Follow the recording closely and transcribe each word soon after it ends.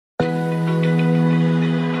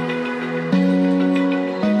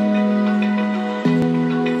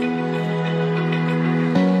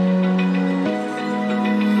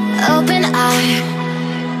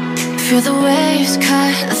Feel the waves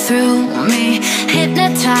cut through me,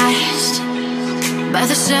 hypnotized by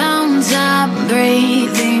the sounds I'm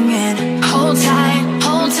breathing in. Hold tight,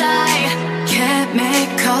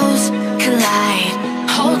 chemicals collide.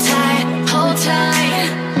 Hold tight, hold tight,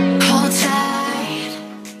 hold tight.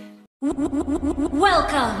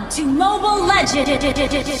 Welcome to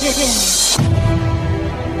Mobilelegends.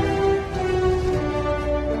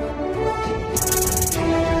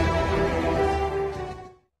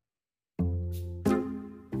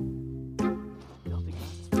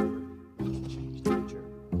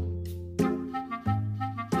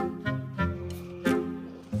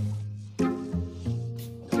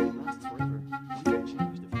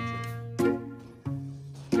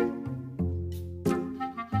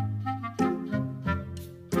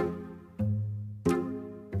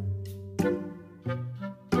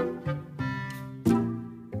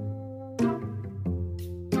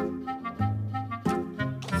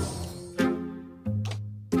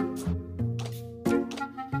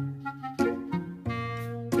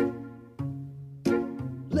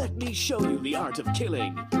 Let me show you the art of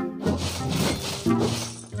killing.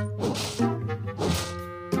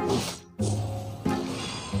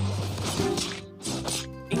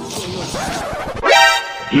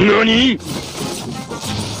 NANI?!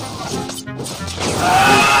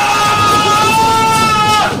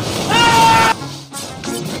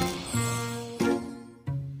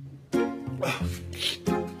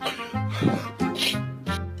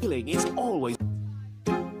 Killing is always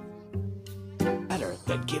better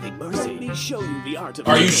than giving mercy. Let me show you the art of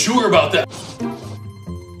Are you sure about that?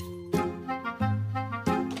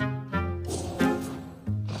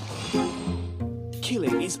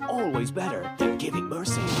 Killing is always better than giving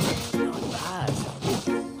mercy. Not bad.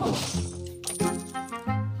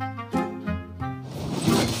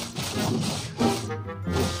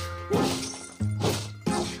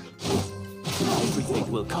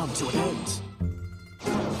 Everything will come to an end.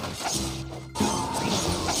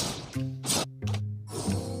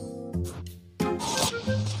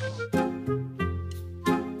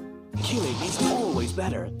 Killing is always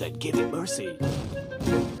better than giving mercy.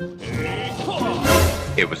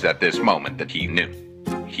 It was at this moment that he knew.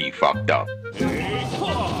 He fucked up.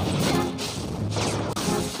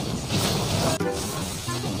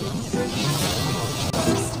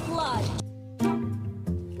 First blood.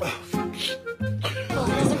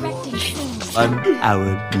 Resurrecting soon. 1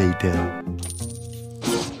 hour later.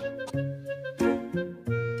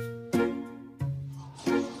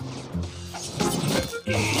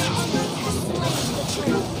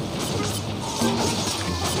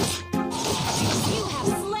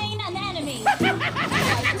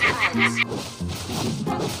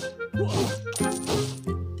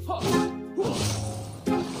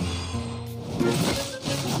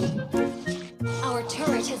 Our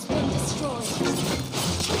turret has been destroyed.